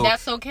want to. And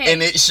that's okay.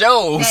 And it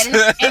shows.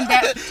 And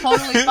that's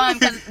totally fine,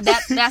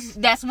 because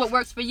that's what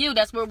works for you.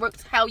 That's what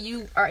works, how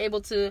you are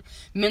able to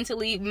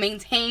mentally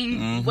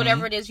maintain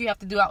whatever it is you have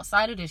to do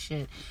outside of this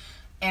shit.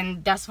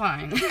 And that's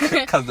fine.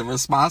 Because the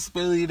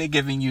responsibility they're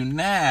giving you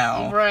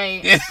now.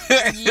 Right.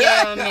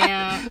 Yeah,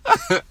 man.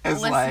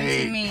 It's Listen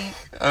to me.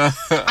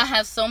 I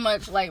have so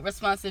much, like,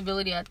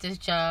 responsibility at this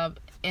job.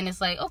 And it's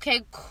like,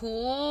 okay,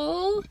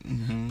 cool.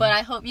 But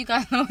I hope you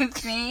guys don't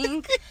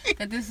think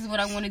that this is what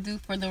I want to do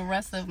for the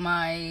rest of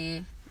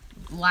my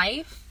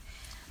life.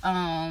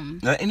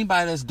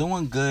 Anybody that's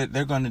doing good,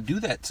 they're going to do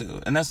that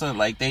too. And that's what,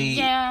 like, they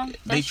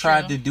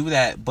tried to do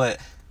that, but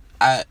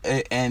I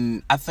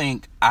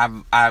think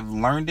I've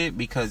learned it,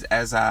 because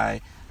as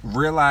I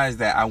realized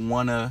that I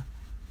want to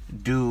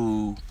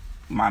do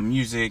my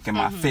music and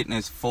my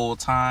fitness full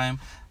time,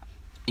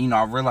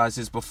 I realized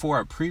this before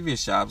at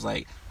previous jobs,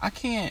 like, I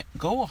can't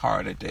go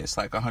hard at this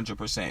like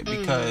 100%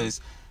 because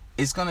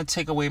it's going to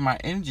take away my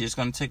energy. It's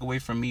going to take away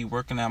from me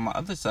working on my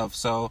other stuff.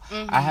 So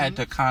I had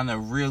to kind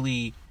of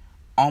really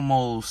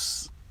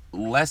almost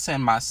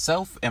lessen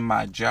myself in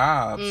my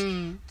jobs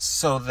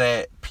so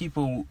that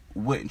people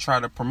wouldn't try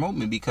to promote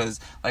me, because,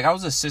 like, I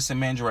was assistant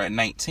manager at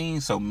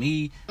 19, so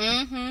me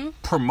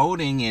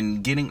promoting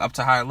and getting up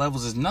to higher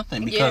levels is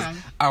nothing, because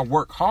I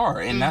work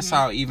hard, and that's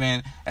how,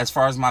 even as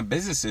far as my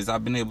businesses,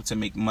 I've been able to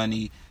make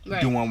money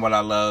doing what I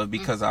love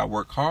because I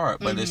work hard.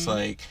 But it's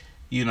like,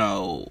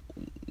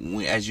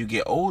 as you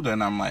get older,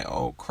 and I'm like,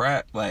 oh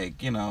crap, like,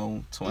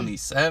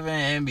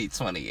 27, be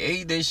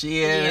 28 this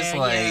year. It's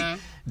like,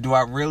 do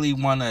I really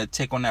want to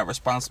take on that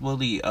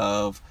responsibility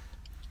of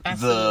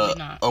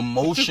the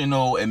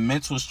emotional and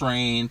mental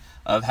strain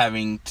of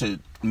having to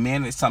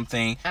manage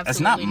something that's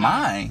not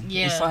mine?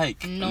 Yeah. It's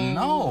like,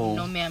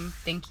 no, ma'am,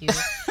 thank you.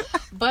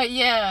 But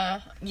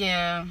no,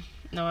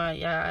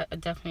 I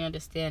definitely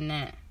understand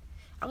that.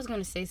 I was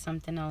gonna say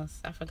something else,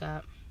 I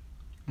forgot.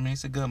 I mean,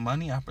 it's a good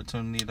money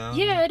opportunity, though.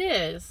 Yeah, it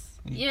is.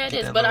 Yeah, it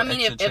is. But I mean,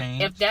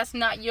 if that's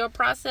not your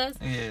process,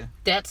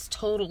 that's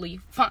totally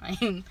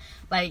fine.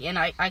 Like, and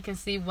I can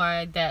see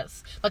why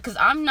that's like, because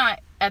I'm not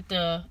at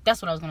the.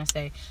 That's what I was gonna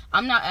say.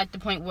 I'm not at the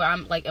point where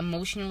I'm like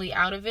emotionally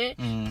out of it.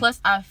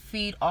 Plus, I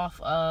feed off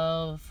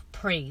of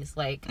praise.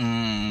 Like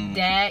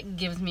that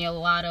gives me a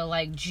lot of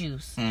like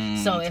juice.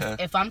 So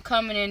if I'm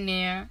coming in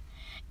there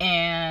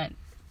and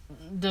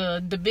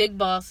the big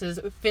boss is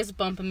fist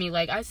bumping me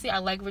like, I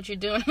like what you're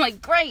doing, I'm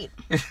like, great,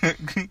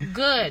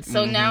 good.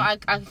 So now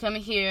I come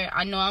in here,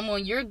 I know I'm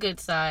on your good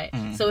side,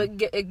 so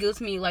it gives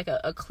me like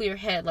a clear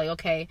head, like,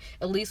 okay,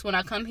 at least when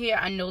I come here,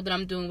 I know that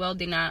I'm doing well.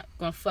 They're not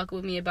gonna fuck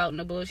with me about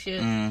no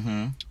bullshit.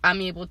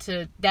 I'm able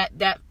to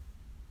that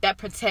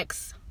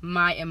protects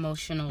my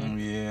emotional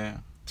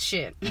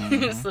shit.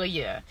 So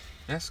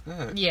that's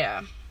good.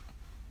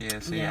 Yeah,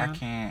 see, I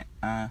can't.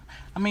 I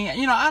mean,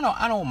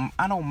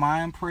 I don't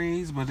mind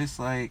praise, but it's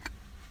like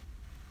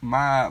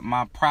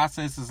my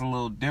process is a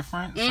little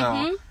different.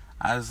 So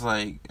I was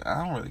like,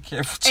 I don't really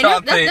care what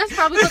y'all think.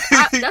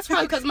 That's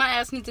probably because my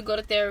ass needs to go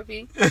to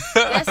therapy.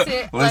 That's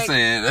it.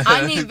 Listen, like,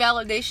 I need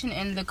validation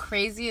in the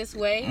craziest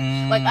way.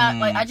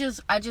 I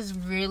just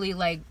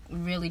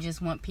really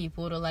just want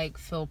people to like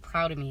feel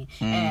proud of me,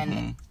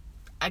 and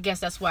I guess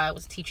that's why I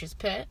was teacher's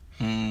pet.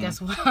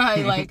 That's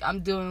why, like,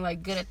 I'm doing,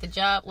 like, good at the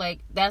job.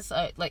 Like, that's,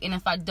 like, and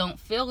if I don't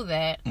feel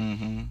that,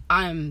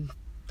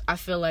 I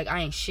feel like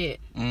I ain't shit.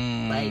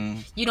 Like,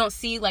 you don't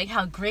see, like,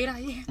 how great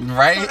I am.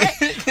 Right?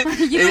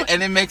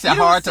 And it makes it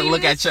hard to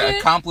look at your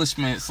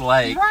accomplishments,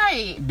 like,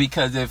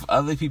 because if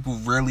other people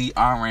really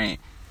aren't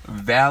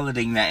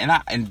validating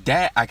that, and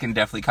that I can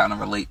definitely kind of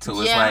relate to.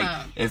 It's like,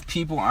 if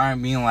people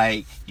aren't being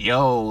like,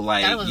 yo,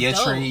 like,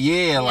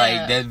 you're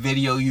like, that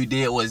video you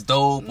did was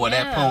dope, or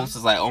that post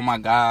is like, oh my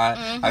god,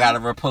 I gotta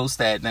repost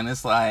that, then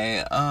it's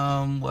like,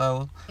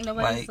 well,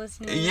 nobody's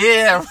listening.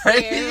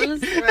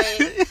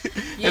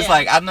 It's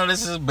like, I know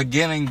this is the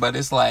beginning, but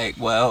it's like,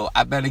 well,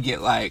 I better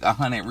get like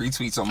 100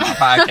 retweets on my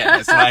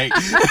podcast. Like,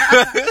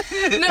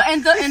 no,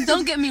 and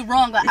don't get me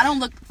wrong, like, I don't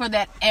look for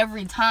that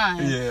every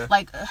time.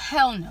 Like,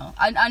 hell no.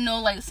 I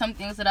know, like, some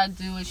things that I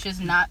do, it's just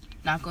not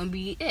gonna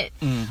be it.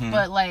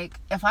 But like,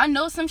 if I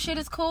know some shit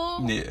is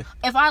cool,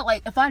 if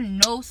I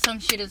know some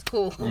shit is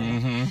cool,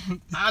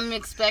 I'm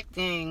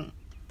expecting.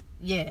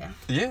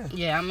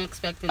 I'm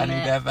expecting I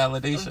need that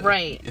validation.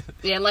 Right.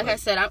 Yeah, like I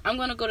said, I'm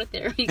going to go to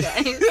therapy,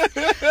 guys.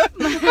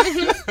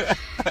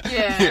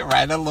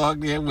 Right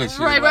along there with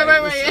you.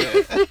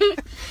 Right.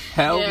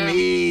 Help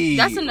me.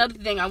 That's another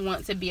thing I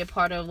want to be a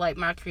part of, like,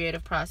 my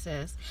creative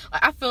process.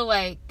 I feel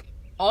like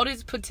all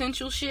this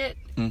potential shit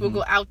will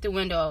go out the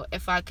window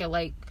if I could,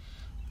 like,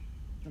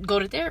 go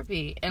to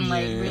therapy and,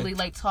 like, really,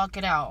 like, talk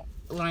it out.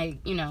 Like,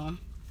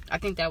 I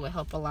think that would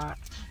help a lot.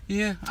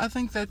 Yeah, I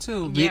think that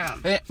too.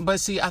 Yeah. But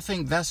see, I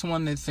think that's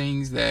one of the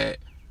things that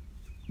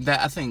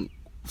I think,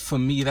 for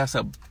me, that's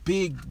a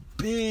big,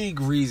 big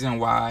reason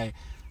why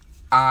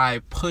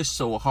I push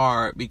so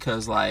hard,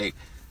 because, like,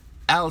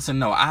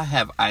 Allison, I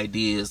have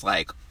ideas,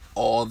 like,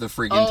 all the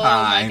freaking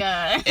time. My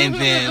God. And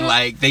then,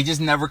 like, they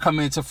just never come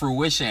into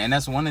fruition. And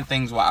that's one of the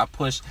things why I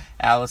push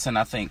Allison,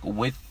 I think,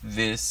 with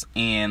this.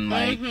 And,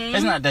 like,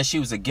 it's not that she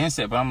was against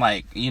it, but I'm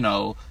like,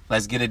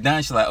 let's get it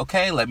done. She's like,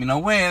 okay, let me know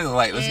when.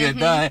 Like, let's get it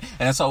done.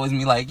 And it's always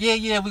me like,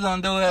 yeah, we're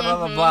gonna do it, blah,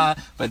 blah, blah.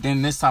 But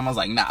then this time I was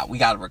like, nah, we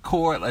gotta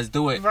record. Let's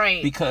do it.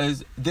 Right.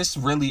 Because this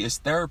really is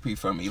therapy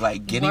for me.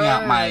 Like, getting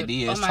out my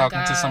ideas, talking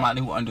to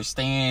somebody who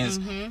understands,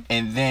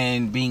 and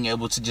then being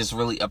able to just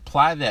really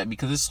apply that.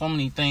 Because there's so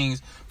many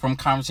things from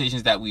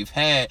conversations that we've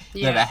had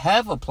that I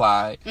have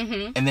applied.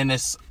 And then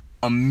there's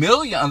a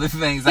million other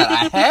things that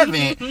I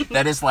haven't,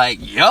 that it's like,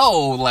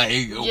 yo, like,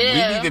 we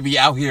need to be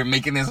out here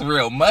making this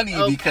real money,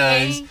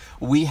 because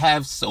we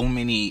have so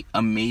many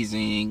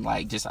amazing,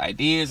 like, just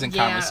ideas and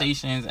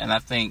conversations. And I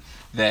think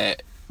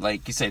that,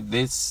 like you said,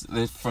 this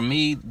for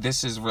me,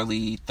 this is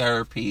really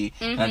therapy.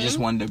 And I just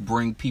wanted to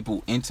bring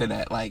people into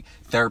that, like,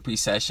 therapy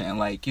session.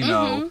 Like,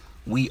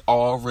 we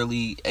all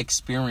really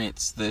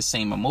experience the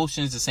same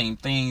emotions, the same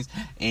things,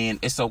 and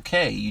it's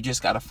okay. You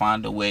just got to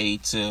find a way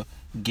to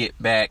get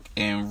back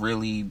and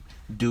really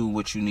do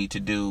what you need to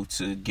do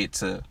to get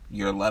to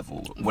your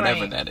level,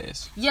 whatever that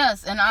is.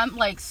 Yes, and I'm,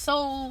 like,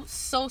 so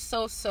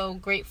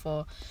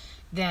grateful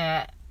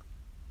that,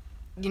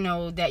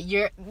 that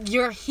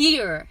you're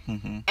here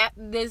at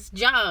this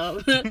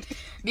job.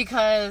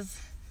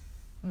 Because,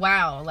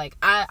 wow, like,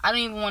 I don't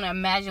even want to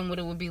imagine what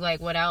it would be like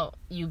without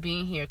you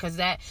being here, because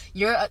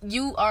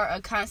you are a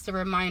constant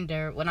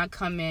reminder when I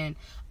come in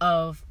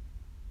of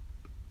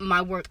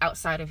my work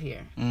outside of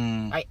here.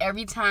 Like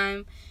every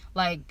time,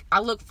 like I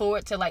look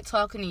forward to like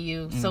talking to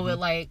you, so it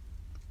like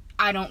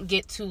I don't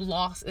get too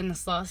lost in the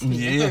sauce.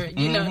 Yeah,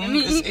 you know what I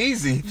mean? It's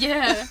easy.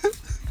 Yeah.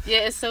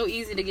 Yeah, it's so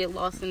easy to get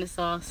lost in the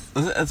sauce.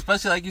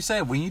 Especially like you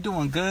said, when you're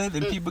doing good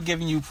and people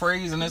giving you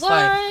praise, and it's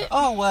like,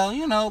 oh, well,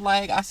 you know,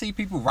 like I see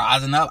people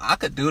rising up. I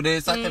could do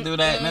this, I could do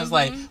that. And it's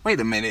like,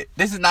 wait a minute,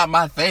 this is not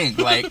my thing.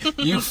 Like,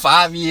 you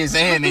 5 years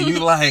in and you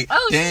like,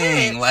 oh,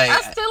 dang, shit. like. I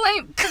still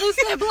ain't produced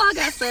that blog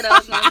I said I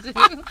was going to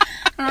do.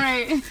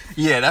 Right.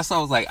 Yeah, that's what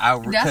I was like. I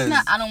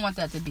don't want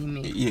that to be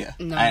me. Yeah.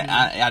 No,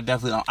 I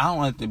definitely don't. I don't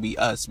want it to be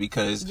us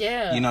because,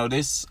 yeah. you know,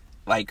 this.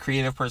 Like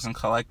Creative Person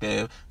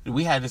Collective,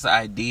 we had this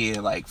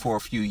idea like for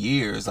a few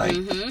years, like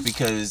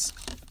because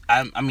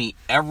I mean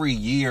every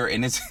year,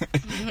 and it's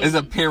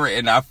appearing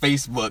in our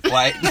Facebook,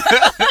 like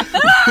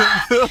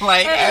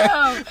like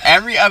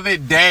every other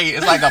day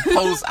it's like a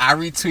post I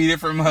retweeted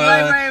from her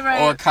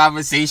right. or a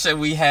conversation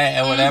we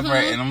had or whatever,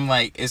 and I'm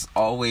like, it's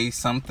always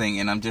something,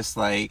 and I'm just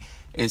like,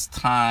 it's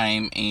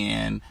time.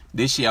 And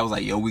this year I was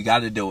like, yo, we got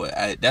to do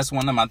it. That's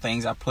one of my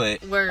things I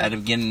put at the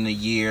beginning of the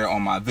year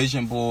on my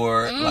vision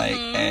board.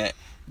 Like,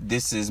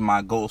 this is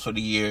my goals for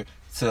the year.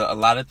 To a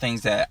lot of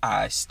things that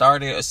I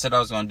started or said I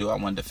was going to do, I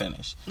wanted to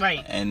finish.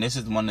 Right. And this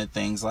is one of the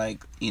things,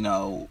 like, you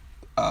know,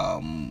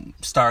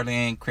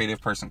 starting Creative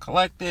Person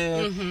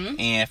Collective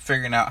and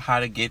figuring out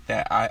how to get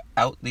that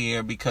out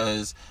there,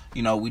 because,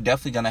 you know, we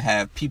definitely going to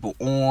have people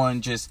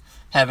on just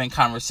having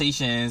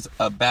conversations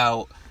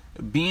about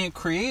being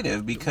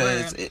creative,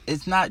 because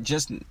it's not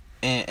just,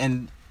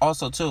 and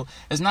also too,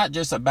 it's not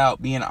just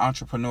about being an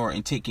entrepreneur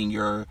and taking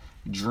your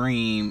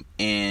dream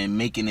and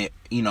making it,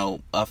 you know,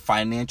 a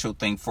financial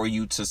thing for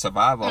you to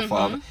survive off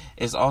of.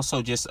 It's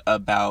also just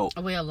about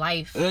a way of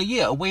life.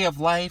 A way of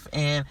life.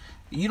 And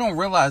you don't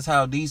realize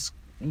how these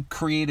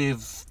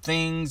creative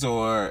things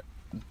or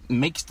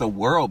makes the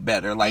world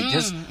better, like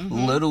just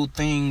little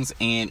things,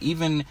 and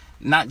even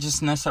not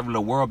just necessarily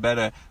the world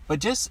better, but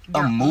just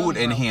your a mood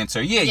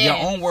enhancer. Your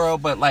own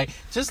world, but like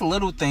just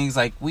little things.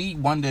 Like we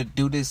wanted to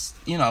do this,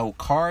 you know,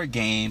 card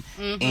game,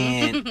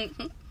 and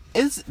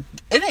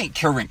it ain't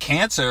curing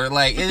cancer,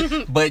 like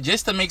but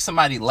just to make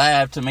somebody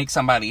laugh, to make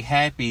somebody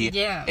happy,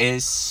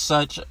 is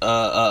such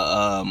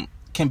a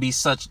can be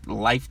such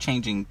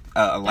life-changing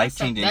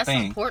thing. That's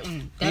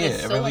important. That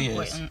is so it really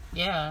important. is.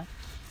 Yeah,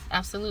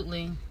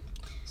 absolutely.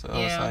 So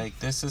it's like,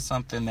 this is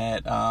something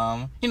that,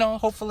 you know,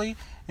 hopefully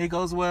it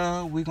goes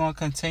well. We're going to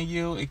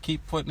continue and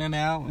keep putting it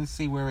out and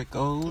see where it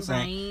goes.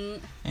 Right.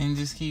 And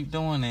just keep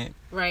doing it.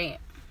 Right.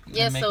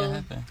 Yeah, make it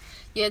happen.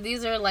 Yeah,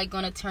 these are like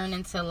going to turn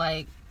into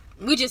like,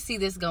 we just see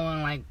this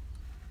going like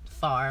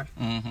far.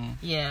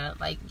 Yeah,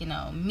 like, you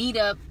know,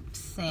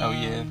 meetups,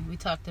 and we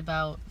talked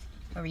about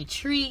a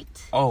retreat.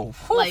 Oh,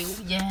 like,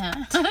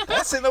 yeah.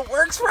 That's in the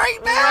works right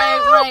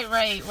now.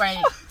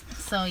 Right.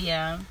 So,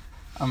 yeah.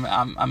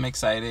 I'm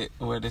excited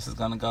where this is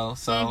gonna go.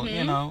 So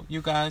you know,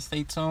 you guys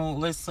stay tuned,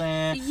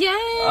 listen.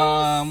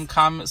 Yes.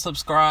 Comment,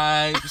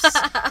 subscribe,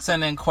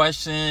 send in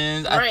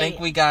questions. Right. I think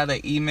we got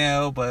an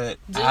email, but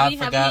I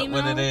forgot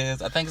what it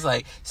is. I think it's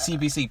like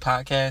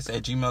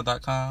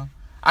cbcpodcast@gmail.com.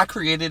 I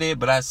created it,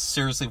 but I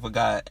seriously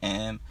forgot,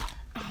 and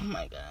oh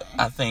my god.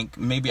 I think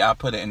maybe I'll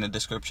put it in the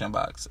description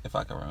box if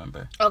I can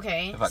remember.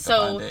 Okay. If I can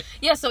find it.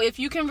 Yeah. So if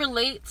you can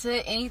relate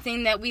to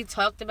anything that we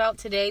talked about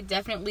today,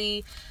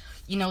 definitely,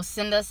 you know,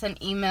 send us an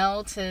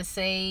email to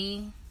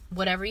say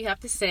whatever you have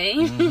to say.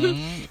 And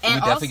we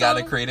definitely got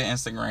to create an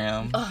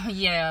Instagram. Oh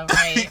yeah,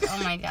 right.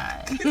 Oh my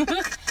god.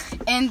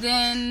 And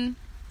then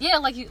yeah,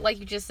 like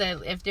you just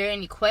said, if there are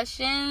any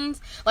questions,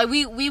 like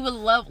we would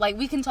love, like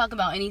we can talk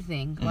about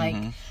anything, like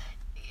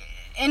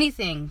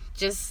anything.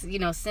 Just, you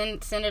know,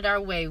 send it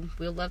our way.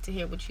 We'd love to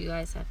hear what you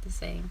guys have to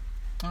say.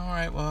 All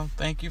right. Well,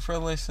 thank you for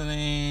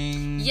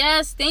listening.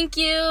 Yes, thank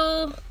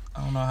you.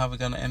 I don't know how we're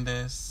gonna end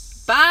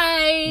this.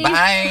 Bye.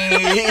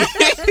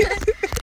 Bye.